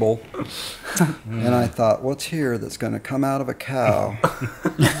table, and I thought, "What's here that's going to come out of a cow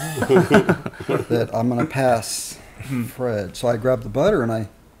that I'm going to pass Fred?" So I grabbed the butter, and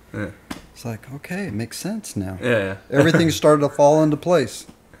it's like, okay, it makes sense now. Yeah. Everything started to fall into place.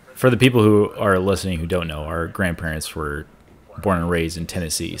 For the people who are listening who don't know, our grandparents were born and raised in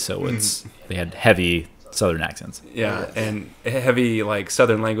Tennessee, so they had heavy Southern accents. Yeah, and heavy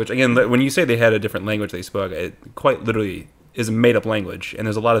Southern language. Again, when you say they had a different language they spoke, it quite literally is a made-up language. And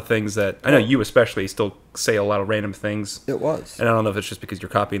there's a lot of things that I know you especially still say a lot of random things. It was. And I don't know if it's just because you're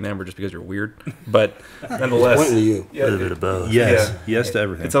copying them or just because you're weird, but nonetheless, Pointing to you. A little bit of both. Yes. Yeah. Yes to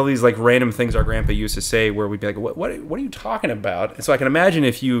everything. it's all these random things our grandpa used to say where we'd be like, what are you talking about? And so I can imagine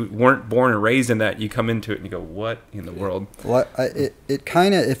if you weren't born and raised in that, you come into it and you go, what in the world? Well, it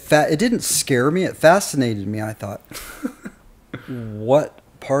didn't scare me. It fascinated me. I thought, what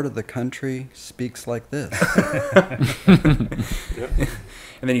part of the country speaks like this?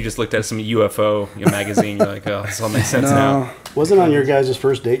 And then you just looked at some UFO magazine. You're like, oh, this all makes sense now. Wasn't on your guys'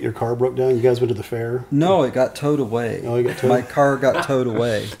 first date your car broke down? You guys went to the fair? No, it got towed away. Oh, it got towed? My car got towed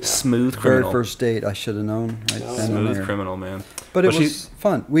away. Smooth Very criminal. first date, I should have known right then and Smooth there. criminal, man. But it Well, was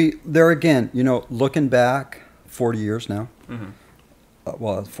fun. There again, looking back, 40 years now.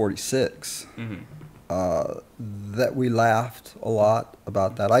 Well, 46. That we laughed a lot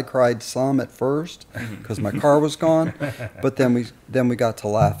about that. I cried some at first because my car was gone, but then we got to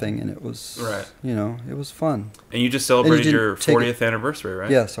laughing, and it was it was fun. And you just celebrated didn't your take 40th anniversary,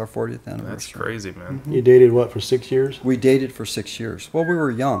 right? Yes, our 40th anniversary. That's crazy, man. You dated what for 6 years? We dated for 6 years. Well, we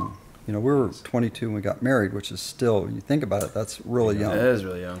were young. We were 22 when we got married, which is still, you think about it, that's really young. That is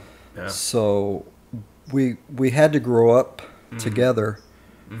really young. Yeah. So we had to grow up together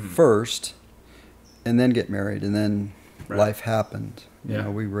first, and then get married, and then life happened. Yeah.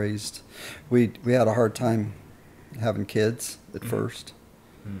 We had a hard time having kids at first,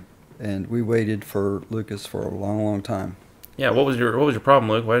 and we waited for Lucas for a long, long time. Yeah. What was your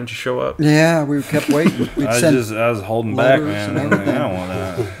problem, Luke? Why didn't you show up? Yeah, we kept waiting. We'd I was holding back, letters man. and I was like, I everything. don't want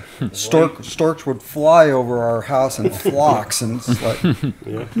that. Storks would fly over our house in flocks, and it's like,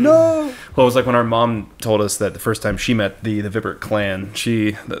 no. Well, it was like when our mom told us that the first time she met the Vibbart clan,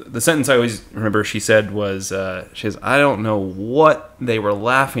 the sentence I always remember she said was, she says, "I don't know what they were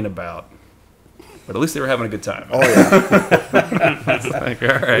laughing about, but at least they were having a good time." Oh yeah. It's like, all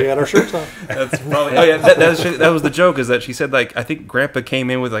right. We had our shirts off. That's probably. Oh yeah, that was the joke. Is that she said I think Grandpa came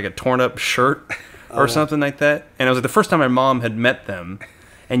in with a torn up shirt or something like that, and it was the first time my mom had met them,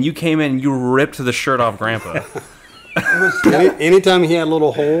 and you came in and you ripped the shirt off Grandpa. Anytime he had a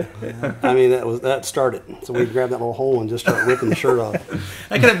little hole, I mean that started. So we'd grab that little hole and just start ripping the shirt off.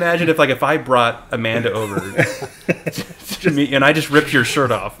 I can imagine if I brought Amanda over to meet you and I just ripped your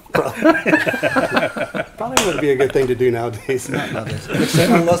shirt off. Probably wouldn't be a good thing to do nowadays.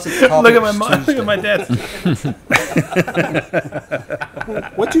 Unless it's Look at my mom. Look at my dad.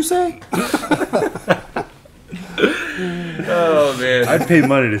 What'd you say? Oh man. I'd pay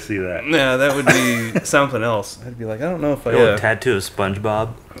money to see that. Yeah, that would be something else. I'd be like, I don't know if I. A tattoo of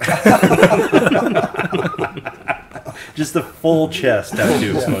SpongeBob. Just the full chest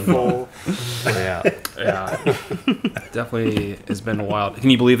tattoo of SpongeBob. Yeah. Definitely has been wild.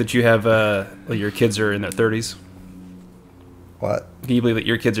 Can you believe that you have your kids are in their 30s? What? Can you believe that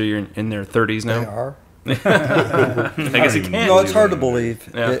your kids are in their 30s now? They are. I guess you can. No, it's hard to believe.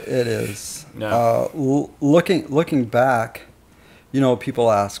 Yeah. It is. Yeah. Looking back,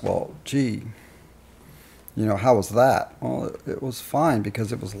 people ask, well, gee, how was that? Well, it was fine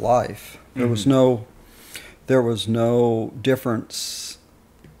because it was life. There was no difference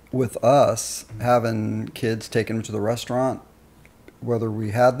with us having kids, taking them to the restaurant. whether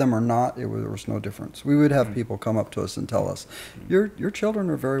we had them or not, there was no difference. We would have people come up to us and tell us, your children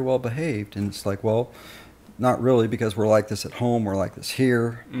are very well behaved. And it's like, well, not really, because we're like this at home, we're like this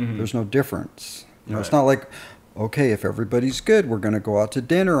here. There's no difference. You know, it's not like, okay, if everybody's good, we're going to go out to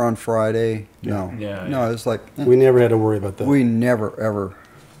dinner on Friday. No. No, it's like... We never had to worry about that. We never, ever.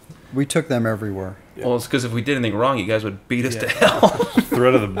 We took them everywhere. Well, it's because if we did anything wrong, you guys would beat us to hell.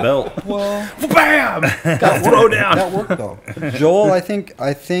 Threat of the belt. Well, Bam! Throw down. that worked though. Joel, I think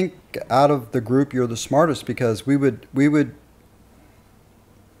out of the group, you're the smartest, because we would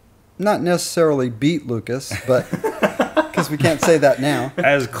not necessarily beat Lucas, but because we can't say that now.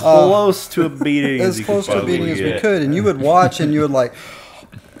 As close to a beating As close to a beating as we could, and you would watch and you would like,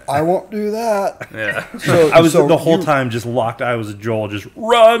 I won't do that. Yeah. So I was the whole time just locked eyes with Joel, just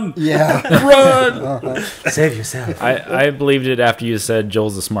run, Yeah. run. Save yourself. I believed it after you said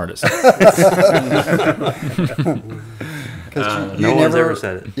Joel's the smartest. Because No one's ever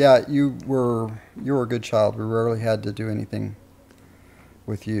said it. Yeah, you were a good child. We rarely had to do anything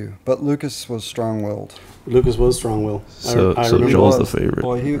with you. But Lucas was strong-willed. Lucas was strong-willed. So I remember Joel's the Was. favorite.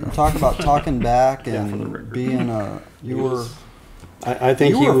 Boy, he talk about talking back and being you were. I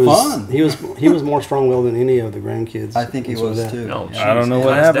think You he were was fun. he was more strong-willed than any of the grandkids. I think he So was that- too. No, I don't know geez,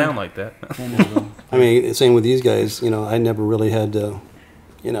 what class happened. down like that. I mean, same with these guys. You know, I never really had to,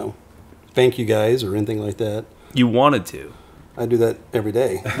 you know, thank you guys or anything like that. You wanted to. I do that every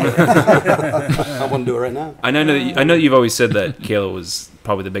day. I want to do it right now. I know you've always said that Kayla was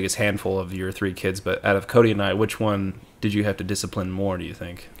probably the biggest handful of your three kids, but out of Cody and I, which one did you have to discipline more, do you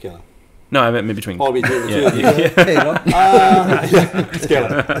think? Kayla. No, I meant in between. All between the two Yeah, of you. Caleb. It's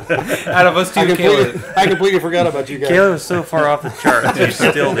Kayla. Out of us two, Kayla. I completely forgot about you guys. Kayla was so far off the charts. You're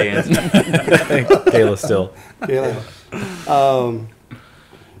still dancing. Kayla still. Kayla.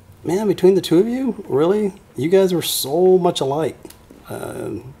 Man, between the two of you, really, you guys were so much alike.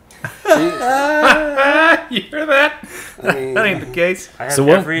 You hear that? I mean, That ain't the case. I have So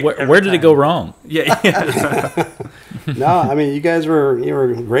every where did it time. go wrong? Yeah. no, I mean, you guys were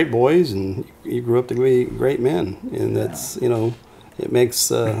great boys, and you grew up to be great men, and that's it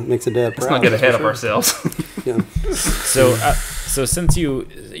makes a dad proud. Let's not get that's ahead for of sure. ourselves. Yeah. So since you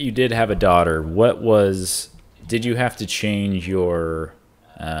did have a daughter, did you have to change your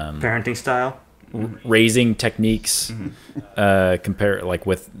Parenting style. raising techniques compared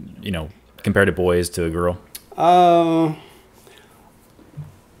to boys to a girl?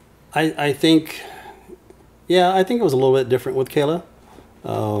 I think it was a little bit different with Kayla,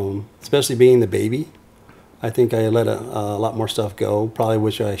 especially being the baby. I think I let a lot more stuff go. Probably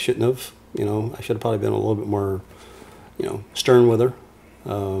wish I shouldn't have. I should have probably been a little bit more, stern with her.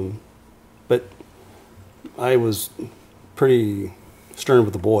 But I was pretty stern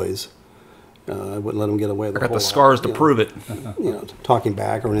with the boys. I wouldn't let them get away with I got the scars to prove it. talking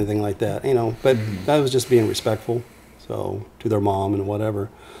back or anything like that. But that was just being respectful, so to their mom and whatever.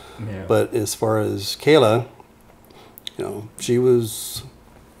 Yeah. But as far as Kayla, she was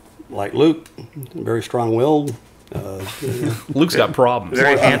like Luke, very strong-willed. Luke's got problems.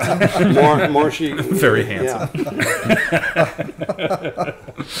 Very handsome. More she Very handsome. Yeah.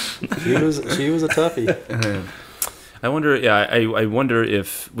 she was a toughie. I wonder. Yeah, I wonder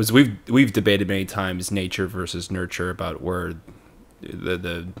if we've debated many times nature versus nurture about where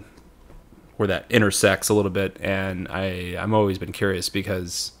where that intersects a little bit, and I'm always been curious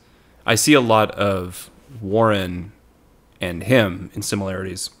because I see a lot of Warren and him in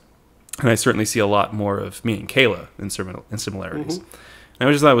similarities, and I certainly see a lot more of me and Kayla in similarities. And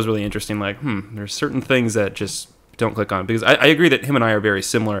I just thought it was really interesting. Like, there's certain things that just don't click on, because I agree that him and I are very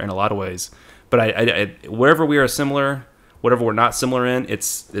similar in a lot of ways. But I wherever we are similar, whatever we're not similar in,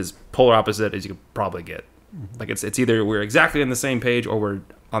 it's as polar opposite as you could probably get. Like it's either we're exactly on the same page or we're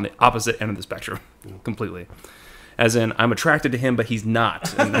on the opposite end of the spectrum completely. As in, I'm attracted to him, but he's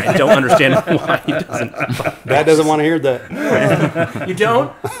not, and I don't understand why he doesn't. Dad doesn't want to hear that. You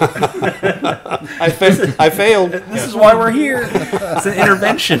don't? I failed. This is why we're here. It's an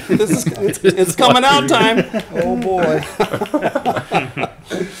intervention. It's coming out time. Oh boy.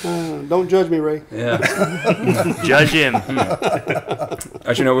 Don't judge me, Ray. Yeah. Judge him.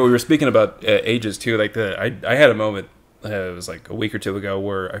 Actually, no. We were speaking about ages too. Like I had a moment. It was like a week or two ago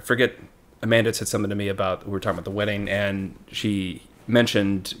where I forget. Amanda said something to me about, we were talking about the wedding, and she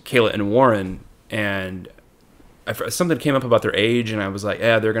mentioned Kayla and Warren, and something came up about their age, and I was like,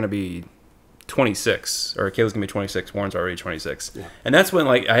 yeah, they're going to be 26, or Kayla's going to be 26, Warren's already 26. Yeah. And that's when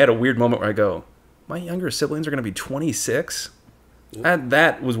I had a weird moment where I go, my younger siblings are going to be 26? Yeah.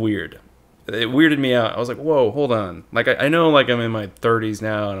 That was weird. It weirded me out. I was like, whoa, hold on. I know I'm in my 30s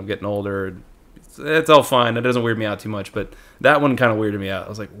now, and I'm getting older. it's all fine. It doesn't weird me out too much, but that one kind of weirded me out. I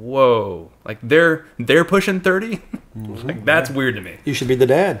was like, whoa, like they're pushing 30. Like that's weird to me. You should be the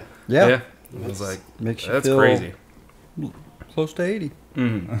dad. Yeah. I was like, Makes you that's feel crazy. close to 80.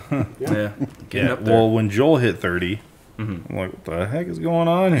 Yeah. Getting Yeah. up there. Well, when Joel hit 30, I'm like, what the heck is going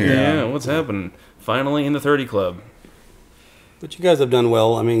on here? Yeah, what's happening? Finally in the 30 club. But you guys have done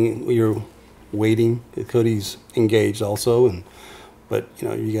well. I mean, you're waiting. Cody's engaged also, but you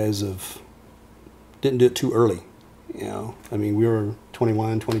know, you guys didn't do it too early. You know, I mean, we were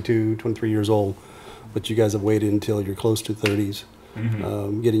 21, 22, 23 years old, but you guys have waited until you're close to 30s,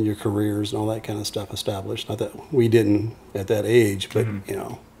 getting your careers and all that kind of stuff established. Not that we didn't at that age, but you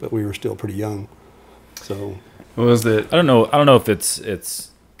know, but we were still pretty young. So, What was the? I don't know if it's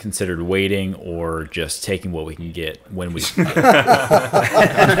considered waiting or just taking what we can get when we.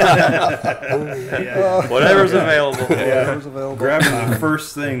 Whatever's available. Whatever's available. Grabbing the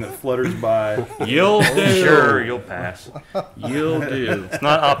first thing that flutters by. You'll do. Sure, you'll pass. You'll do. It's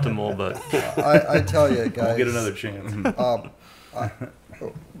not optimal, but I tell you, guys. We'll get another chance.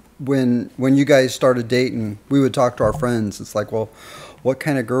 When you guys started dating, we would talk to our friends. It's like, well, what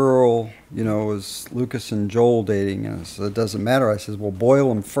kind of girl, you know, is Lucas and Joel dating? And so it doesn't matter. I says, well, boil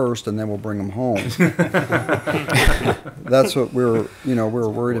them first, and then we'll bring them home. That's what we were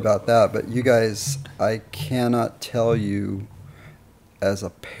worried about that. But you guys, I cannot tell you, as a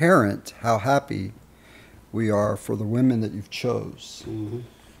parent, how happy we are for the women that you've chose.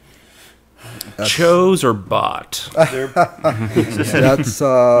 Chose or bought? That's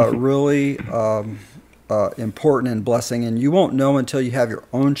really important and blessing, and you won't know until you have your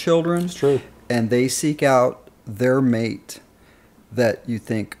own children. it's true. And they seek out their mate that you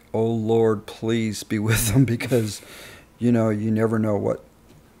think, oh Lord, please be with them, because you know you never know what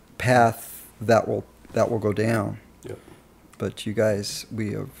path that will go down. Yep. But you guys,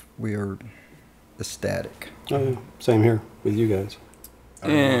 we are ecstatic. Oh, yeah. Same here with you guys.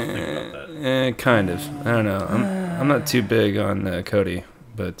 Kind of. I don't know. I'm not too big on Cody,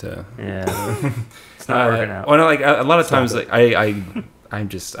 but yeah, it's not working out. Well, like a lot of times, like I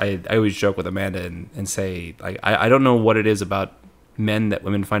always joke with Amanda and say like I don't know what it is about men that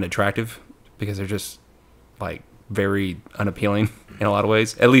women find attractive, because they're just like very unappealing in a lot of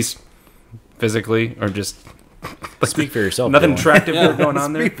ways, at least physically, or just. Speak for yourself. Nothing Dylan. attractive going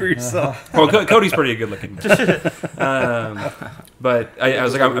on there. Speak for yourself. Well, Cody's pretty good looking. But I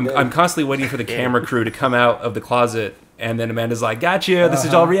was like, I'm constantly waiting for the camera crew to come out of the closet, and then Amanda's like, "Gotcha, this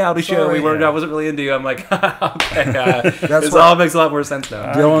is all reality show. Sorry. I wasn't really into you." I'm like, "Okay, That's this why- all makes a lot more sense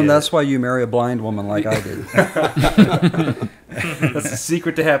now." Dylan, that's why you marry a blind woman like I did. That's the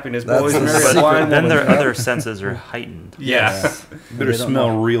secret to happiness. That's Boys the marry a secret. blind Then woman. their other senses are heightened. Yeah. Better They don't smell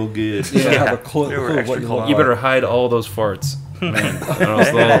know. real good. You don't have a clue They were what extra you cold. look You like. better hide all those farts, man. Or else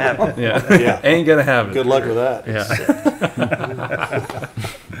Ain't gonna happen. yeah, ain't gonna happen. Good luck with that. Yeah.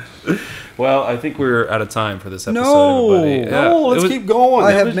 Well, I think we're out of time for this episode. No. everybody. Yeah. Oh, let's It was- keep going.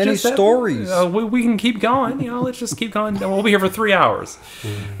 I It have was many just that- stories. we can keep going. You know, let's just keep going. We'll be here for 3 hours.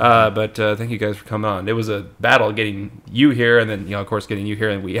 But thank you guys for coming on. It was a battle getting you here, and then of course getting you here.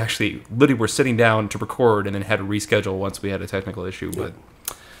 And we actually literally were sitting down to record, and then had to reschedule once we had a technical issue. But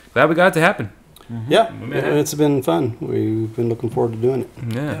glad we got it to happen. Yeah, it's been fun. We've been looking forward to doing it.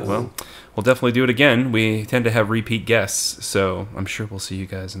 Yeah. Well, we'll definitely do it again. We tend to have repeat guests, so I'm sure we'll see you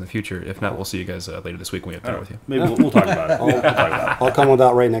guys in the future. If not, we'll see you guys later this week when we have dinner with you. Maybe we'll talk about it. We'll talk about it. I'll come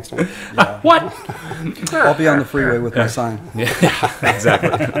without Ray next time. What? I'll be on the freeway with my sign. Yeah,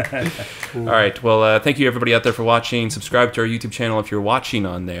 exactly. All right. Well, thank you everybody out there for watching. Subscribe to our YouTube channel if you're watching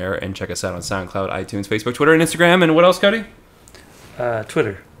on there, and check us out on SoundCloud, iTunes, Facebook, Twitter, and Instagram. And what else, Cody?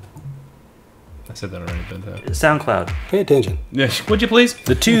 Twitter, I said that already, but SoundCloud, Pay attention. yeah, would you please?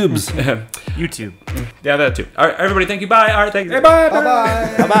 The tubes. YouTube. Yeah, that too. All right, everybody. Thank you. Bye. All right. Thank you.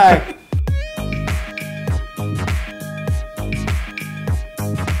 Bye-bye. Bye-bye.